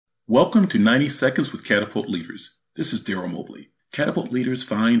Welcome to 90 Seconds with Catapult Leaders. This is Daryl Mobley. Catapult Leaders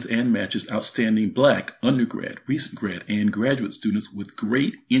finds and matches outstanding Black undergrad, recent grad, and graduate students with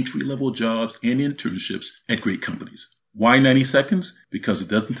great entry-level jobs and internships at great companies. Why 90 seconds? Because it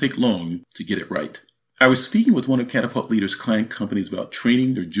doesn't take long to get it right. I was speaking with one of Catapult Leaders' client companies about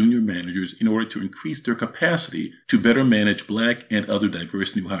training their junior managers in order to increase their capacity to better manage Black and other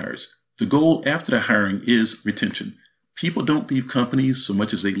diverse new hires. The goal after the hiring is retention. People don't leave companies so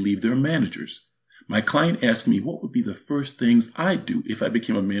much as they leave their managers. My client asked me what would be the first things I'd do if I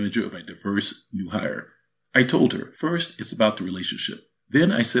became a manager of a diverse new hire. I told her, first, it's about the relationship.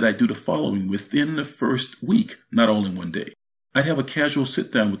 Then I said I'd do the following within the first week, not all in one day. I'd have a casual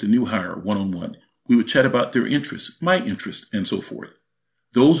sit-down with the new hire one-on-one. We would chat about their interests, my interests, and so forth.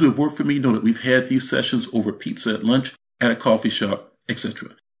 Those who have worked for me know that we've had these sessions over pizza at lunch, at a coffee shop,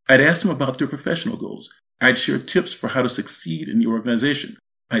 etc. I'd ask them about their professional goals. I'd share tips for how to succeed in the organization.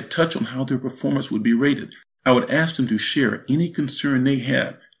 I'd touch on how their performance would be rated. I would ask them to share any concern they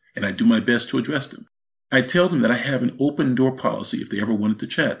have, and I'd do my best to address them. I'd tell them that I have an open door policy if they ever wanted to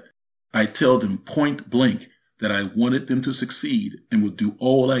chat. I'd tell them point blank that I wanted them to succeed and would do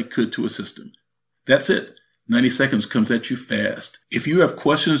all I could to assist them. That's it. 90 seconds comes at you fast. If you have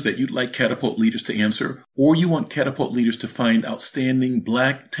questions that you'd like Catapult Leaders to answer, or you want Catapult Leaders to find outstanding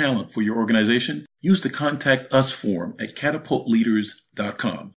Black talent for your organization, use the Contact Us form at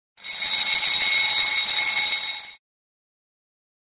catapultleaders.com.